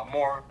ball a lot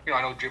more.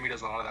 I know Jimmy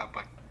does a lot of that,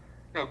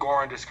 but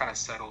Goran just kind of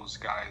settles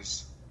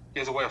guys. He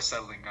has a way of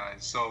settling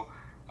guys. So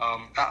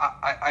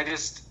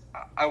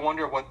I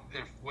wonder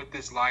if with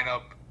this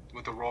lineup,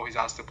 with the role he's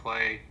asked to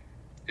play,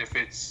 if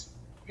it's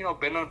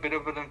been a bit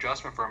of an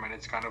adjustment for him and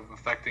it's kind of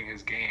affecting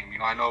his game.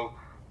 I know.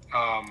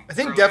 I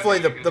think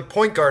definitely the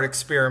point guard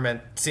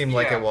experiment seemed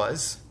like it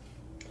was.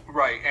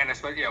 Right, and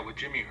especially with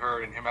Jimmy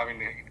hurt and him having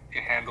to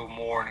handle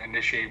more and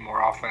initiate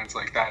more offense,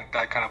 like that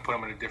kind of put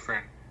him in a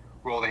different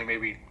role that he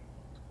maybe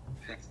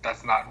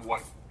that's not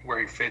where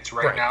he fits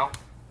right now.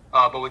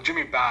 But with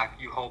Jimmy back,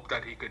 you hope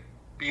that he could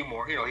be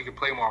more, he could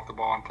play more off the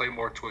ball and play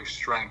more to his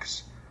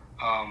strengths.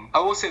 I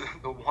will say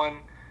the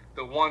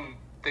one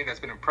thing that's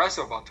been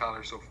impressive about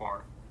Tyler so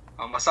far,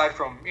 aside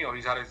from,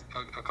 he's had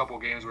a couple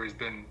of games where he's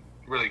been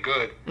really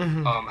good,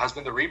 has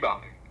been the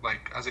rebounding.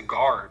 Like, as a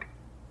guard,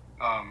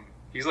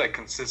 he's like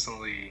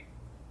consistently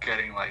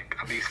getting like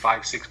at least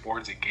 5-6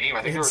 boards a game.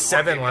 I think he had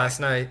 7 last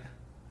night.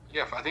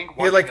 Yeah, I think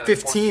he had like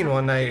 15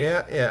 one night.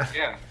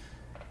 Yeah.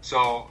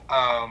 So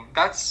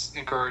that's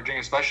encouraging,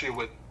 especially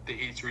with the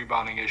Heat's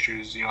rebounding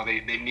issues.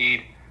 They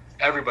need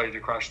everybody to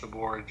crush the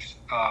boards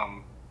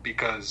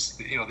because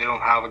they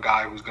don't have a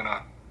guy who's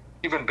gonna,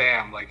 even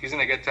Bam, like he's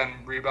gonna get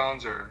 10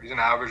 rebounds or he's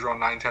gonna average around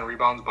 9-10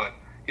 rebounds, but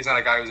he's not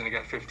a guy who's gonna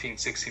get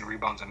 15-16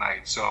 rebounds a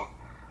night. So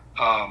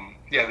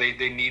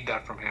they need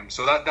that from him.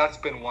 So that's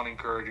been one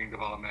encouraging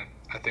development,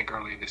 I think,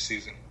 early this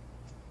season.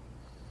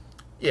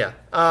 Yeah.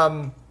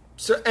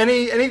 So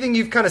anything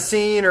you've kind of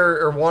seen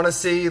or want to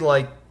see,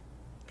 like,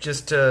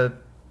 just to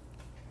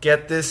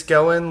get this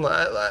going?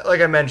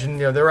 Like I mentioned,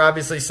 there were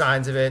obviously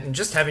signs of it, and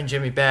just having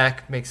Jimmy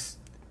back makes,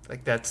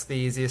 like, that's the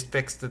easiest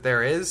fix that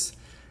there is.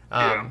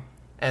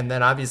 And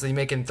then obviously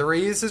making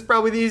threes is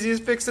probably the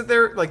easiest fix that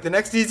there, like the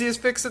next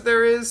easiest fix that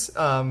there is.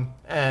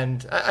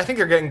 And I think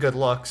they're getting good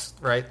looks,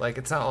 right? Like,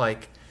 it's not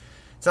like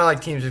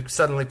teams have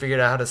suddenly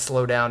figured out how to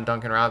slow down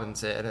Duncan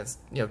Robinson. It's,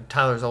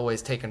 Tyler's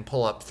always taken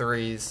pull-up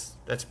threes.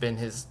 That's been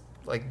his,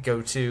 like,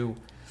 go-to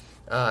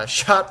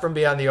shot from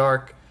beyond the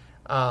arc.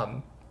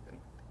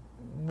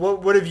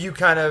 What have you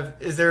kind of,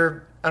 is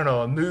there, I don't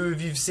know, a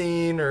move you've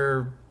seen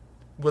or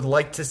would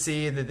like to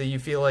see that you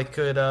feel like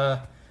could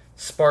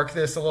spark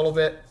this a little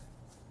bit?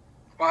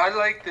 Well, I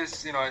like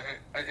this, in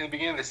the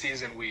beginning of the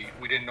season, we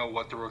didn't know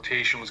what the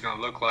rotation was going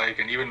to look like,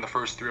 and even the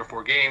first 3 or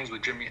 4 games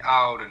with Jimmy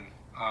out and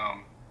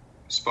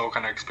spoke,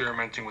 kind of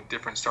experimenting with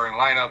different starting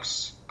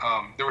lineups.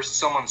 There was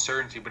some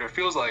uncertainty, but it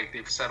feels like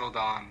they've settled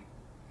on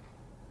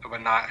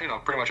pretty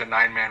much a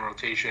 9-man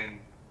rotation,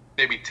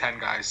 maybe 10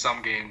 guys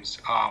some games.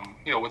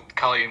 With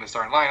Kelly in the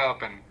starting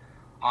lineup and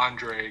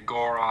Andre,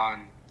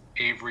 Goran,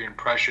 Avery, and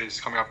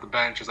Precious coming off the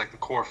bench as like the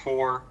core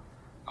 4,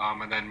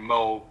 and then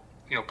Mo,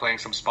 playing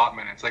some spot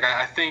minutes. Like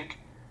I think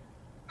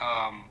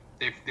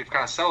they've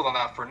kind of settled on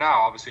that for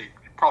now. Obviously,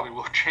 it probably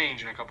will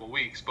change in a couple of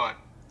weeks, but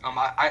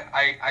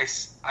I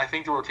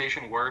think the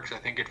rotation works. I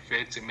think it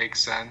fits. It makes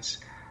sense.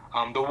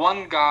 The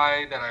one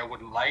guy that I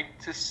would like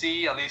to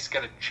see at least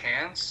get a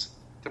chance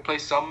to play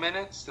some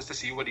minutes, just to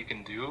see what he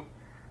can do,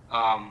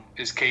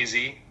 is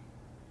KZ.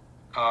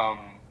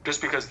 Just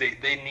because they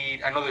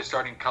need, I know they're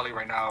starting Kelly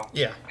right now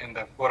in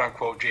the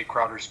quote-unquote Jay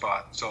Crowder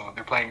spot. So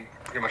they're playing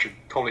pretty much a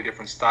totally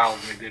different style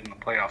than they did in the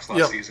playoffs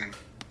last season.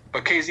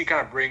 But KZ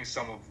kind of brings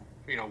some of,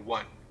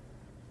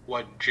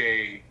 what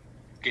Jay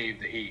gave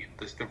the Heat.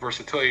 The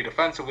versatility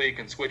defensively, he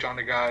can switch on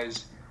the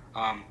guys.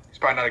 He's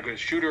probably not a good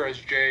shooter as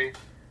Jay,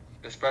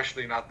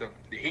 especially not the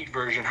Heat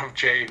version of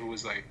Jay, who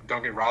was like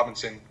Duncan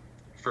Robinson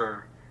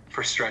for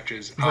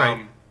stretches.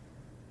 Right.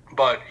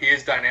 But he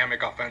is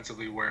dynamic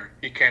offensively where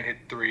he can hit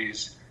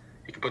threes.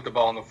 He can put the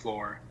ball on the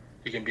floor.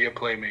 He can be a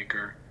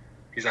playmaker.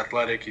 He's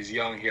athletic. He's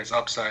young. He has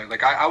upside.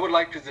 Like I would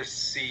like to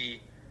just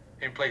see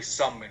him play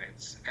some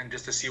minutes and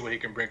just to see what he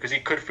can bring, because he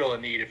could fill a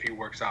need if he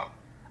works out.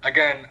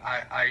 Again,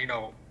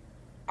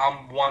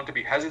 I'm one to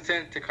be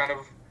hesitant to kind of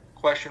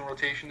question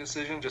rotation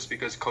decisions just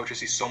because coaches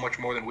see so much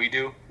more than we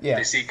do. Yeah.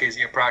 They see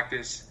KZ at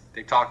practice.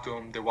 They talk to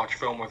him. They watch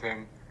film with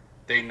him.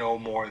 They know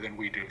more than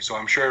we do. So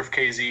I'm sure if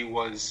KZ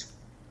was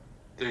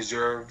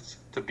deserved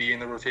to be in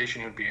the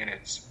rotation, he would be in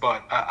it.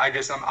 But I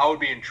would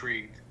be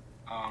intrigued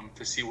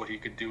to see what he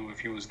could do if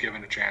he was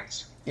given a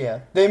chance. Yeah,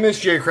 they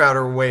missed Jay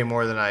Crowder way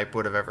more than I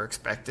would have ever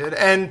expected.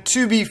 And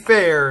to be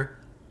fair,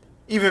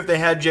 even if they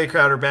had Jay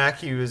Crowder back,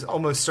 he was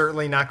almost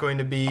certainly not going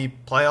to be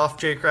playoff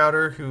Jay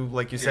Crowder, who,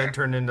 like you said,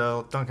 turned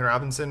into Duncan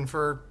Robinson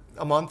for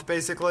a month,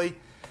 basically.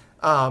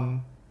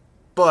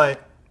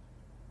 But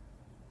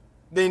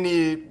they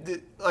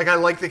need, like, I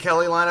like the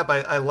Kelly lineup.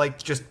 I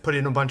like just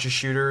putting a bunch of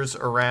shooters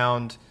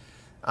around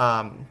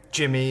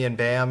Jimmy and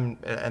Bam,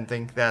 and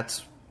think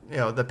that's,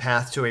 the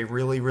path to a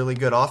really, really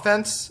good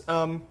offense.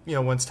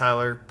 Once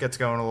Tyler gets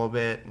going a little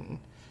bit, and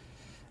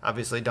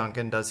obviously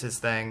Duncan does his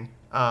thing.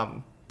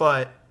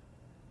 But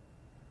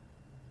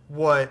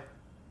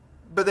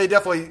they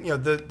definitely,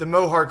 the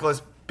Mo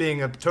Harkless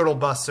being a total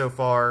bust so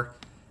far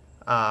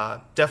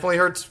definitely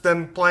hurts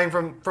them playing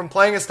from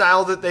playing a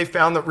style that they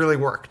found that really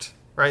worked,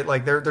 right?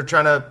 Like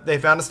they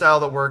found a style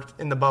that worked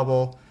in the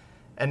bubble,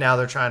 and now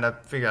they're trying to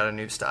figure out a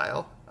new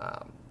style.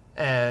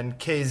 And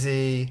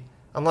KZ,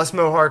 unless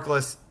Mo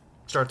Harkless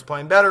starts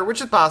playing better, which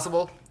is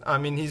possible. I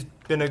mean, he's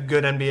been a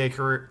good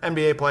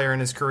NBA player in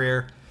his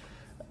career.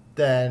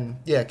 Then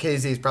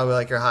KZ is probably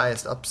like your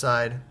highest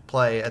upside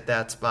play at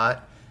that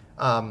spot.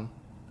 I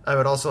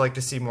would also like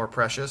to see more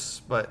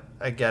Precious, but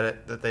I get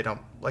it that they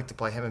don't like to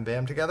play him and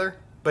Bam together.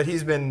 But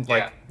he's been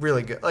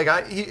really good. Like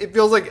it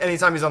feels like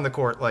anytime he's on the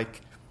court,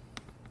 like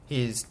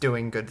he's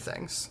doing good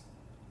things.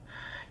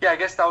 Yeah, I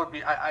guess that would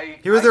be.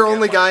 He was their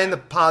only guy in the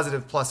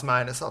positive plus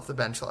minus off the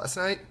bench last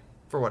night,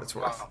 for what it's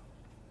worth. Wow.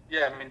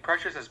 Yeah, I mean,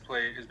 Precious has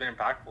been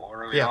impactful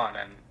early on,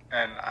 and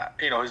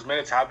his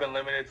minutes have been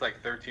limited to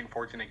like 13,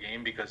 14 a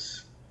game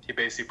because he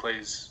basically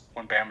plays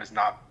when Bam is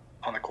not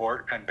on the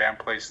court, and Bam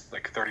plays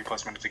like 30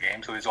 plus minutes a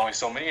game. So there's only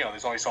so many,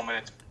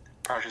 minutes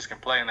Precious can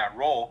play in that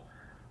role.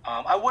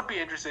 I would be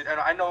interested, and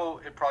I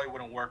know it probably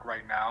wouldn't work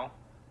right now,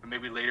 but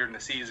maybe later in the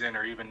season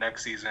or even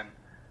next season,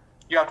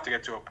 you have to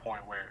get to a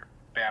point where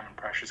Bam and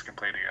Precious can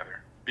play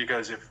together.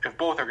 Because if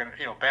both are going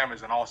to, Bam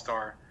is an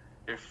all-star,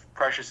 if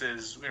Precious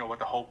is,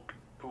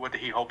 what the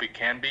Heat hope he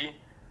can be,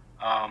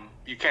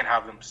 you can't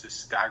have them just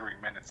staggering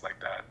minutes like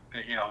that.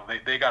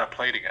 They got to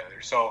play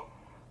together. So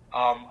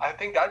I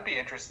think that'd be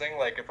interesting.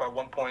 Like if at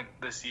one point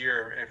this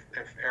year,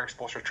 if Eric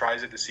Spoelstra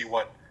tries it to see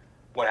what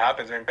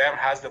happens. I mean, Bam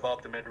has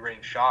developed a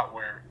mid-range shot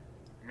where,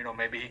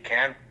 maybe he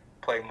can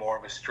play more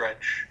of a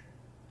stretch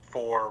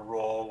 4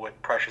 role with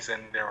Precious in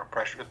there, or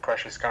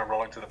Precious kind of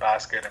rolling to the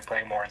basket and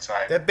playing more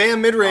inside. That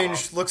Bam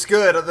mid-range looks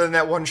good, other than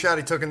that one shot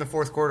he took in the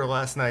fourth quarter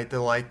last night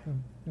that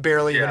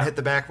barely even hit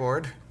the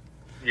backboard.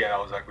 Yeah, that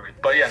was ugly.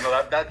 But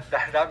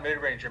that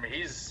mid-range, I mean,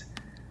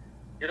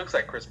 he looks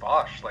like Chris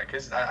Bosh. Like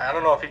I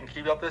don't know if he can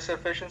keep up this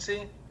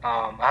efficiency.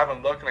 I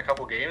haven't looked in a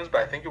couple games,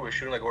 but I think he was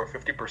shooting like over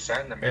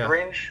 50% in the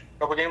mid-range a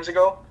couple games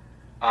ago.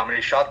 And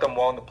he shot them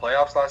well in the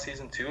playoffs last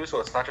season too. So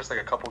it's not just like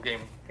a couple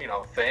game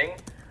thing.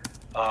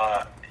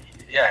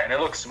 And it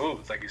looks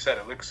smooth, like you said.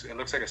 It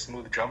looks like a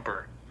smooth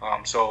jumper.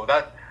 So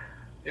that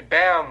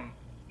Bam,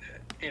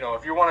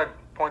 if you want to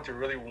point to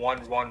really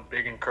one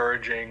big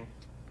encouraging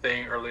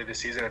thing early this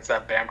season, it's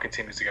that Bam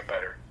continues to get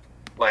better.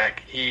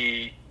 Like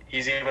he's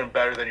even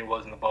better than he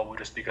was in the bubble,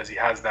 just because he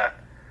has that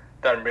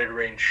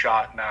mid-range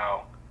shot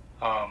now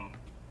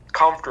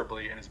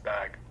comfortably in his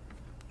bag.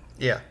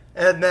 Yeah,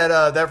 and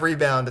that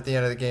rebound at the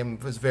end of the game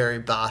was very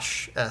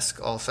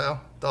Bosh-esque also.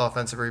 The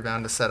offensive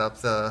rebound to set up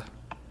the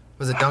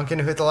Was it Duncan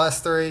who hit the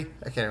last three?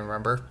 I can't even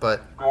remember,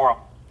 but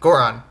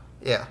Goran,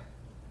 yeah.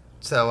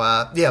 So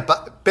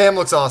but Bam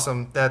looks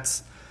awesome.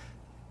 That's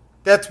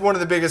one of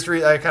the biggest.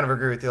 I kind of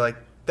agree with you. Like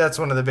that's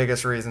one of the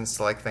biggest reasons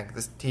to like think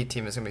this Heat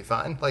team is gonna be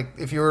fine. Like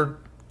if you were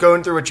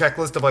going through a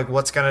checklist of like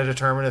what's gonna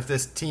determine if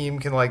this team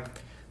can like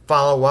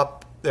follow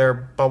up their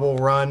bubble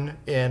run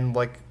in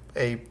like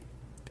a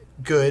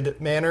good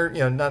manner,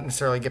 not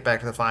necessarily get back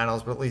to the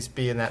finals, but at least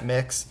be in that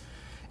mix.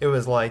 It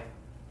was like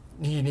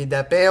you need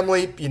that Bam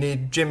leap, you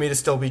need Jimmy to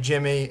still be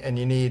Jimmy, and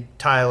you need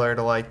Tyler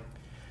to like.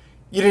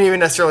 You didn't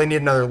even necessarily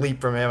need another leap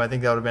from him. I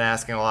think that would have been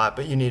asking a lot,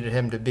 but you needed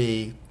him to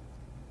be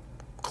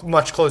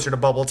much closer to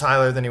bubble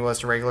Tyler than he was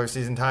to regular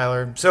season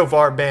Tyler. So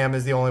far, Bam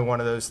is the only one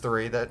of those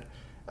three that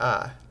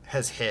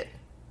has hit,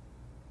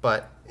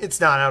 but it's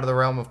not out of the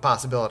realm of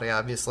possibility,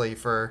 obviously,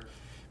 for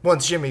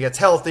once Jimmy gets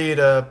healthy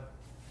to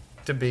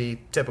be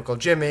typical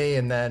Jimmy,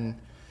 and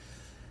then,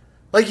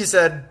 like you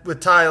said,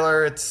 with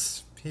Tyler,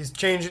 he's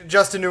changed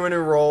just into a new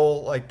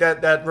role. Like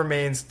that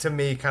remains to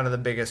me kind of the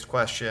biggest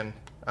question.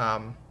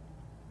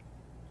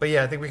 But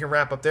yeah, I think we can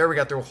wrap up there. We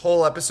got through a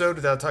whole episode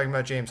without talking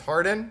about James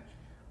Harden.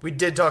 We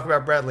did talk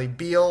about Bradley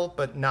Beal,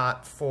 but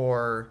not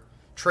for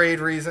trade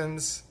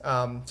reasons.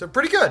 So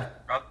pretty good.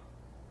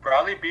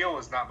 Bradley Beal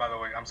was not, by the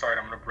way, I'm sorry,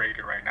 I'm going to break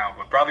it right now,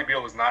 but Bradley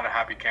Beal was not a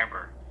happy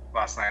camper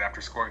last night after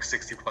scoring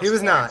 60 plus. He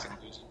was points. not.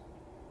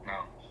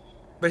 No.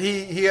 But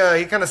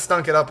he kind of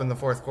stunk it up in the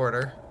fourth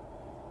quarter.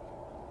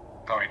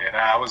 Oh, he did.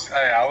 I was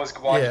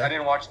watching. Yeah. I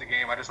didn't watch the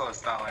game. I just saw the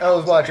stat line. I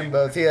was watching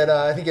both. He had,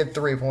 I think he had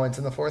 3 points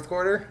in the fourth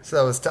quarter, so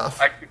that was tough.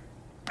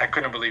 I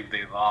couldn't believe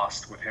they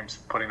lost with him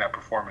putting that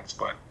performance,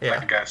 but yeah.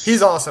 I guess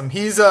He's awesome.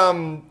 He's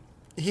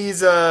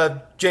James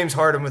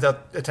Harden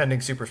without attending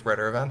super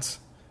spreader events.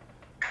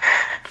 I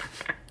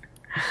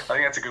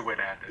think that's a good way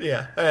to end it.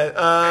 Yeah.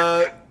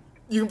 All right.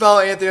 You can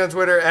follow Anthony on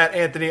Twitter at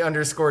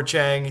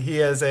Anthony_Chang. He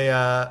has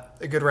a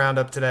good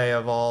roundup today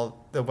of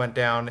all that went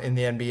down in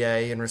the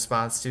NBA in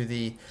response to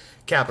the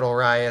Capitol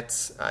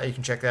riots. You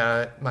can check that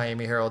out at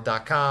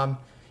MiamiHerald.com. You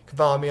can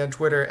follow me on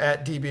Twitter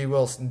at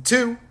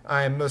DBWilson2.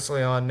 I am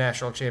mostly on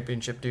national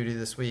championship duty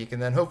this week, and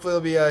then hopefully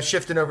we'll be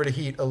shifting over to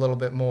Heat a little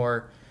bit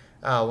more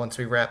once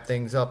we wrap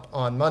things up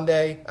on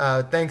Monday.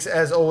 Thanks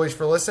as always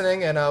for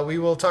listening, and we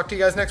will talk to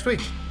you guys next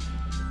week.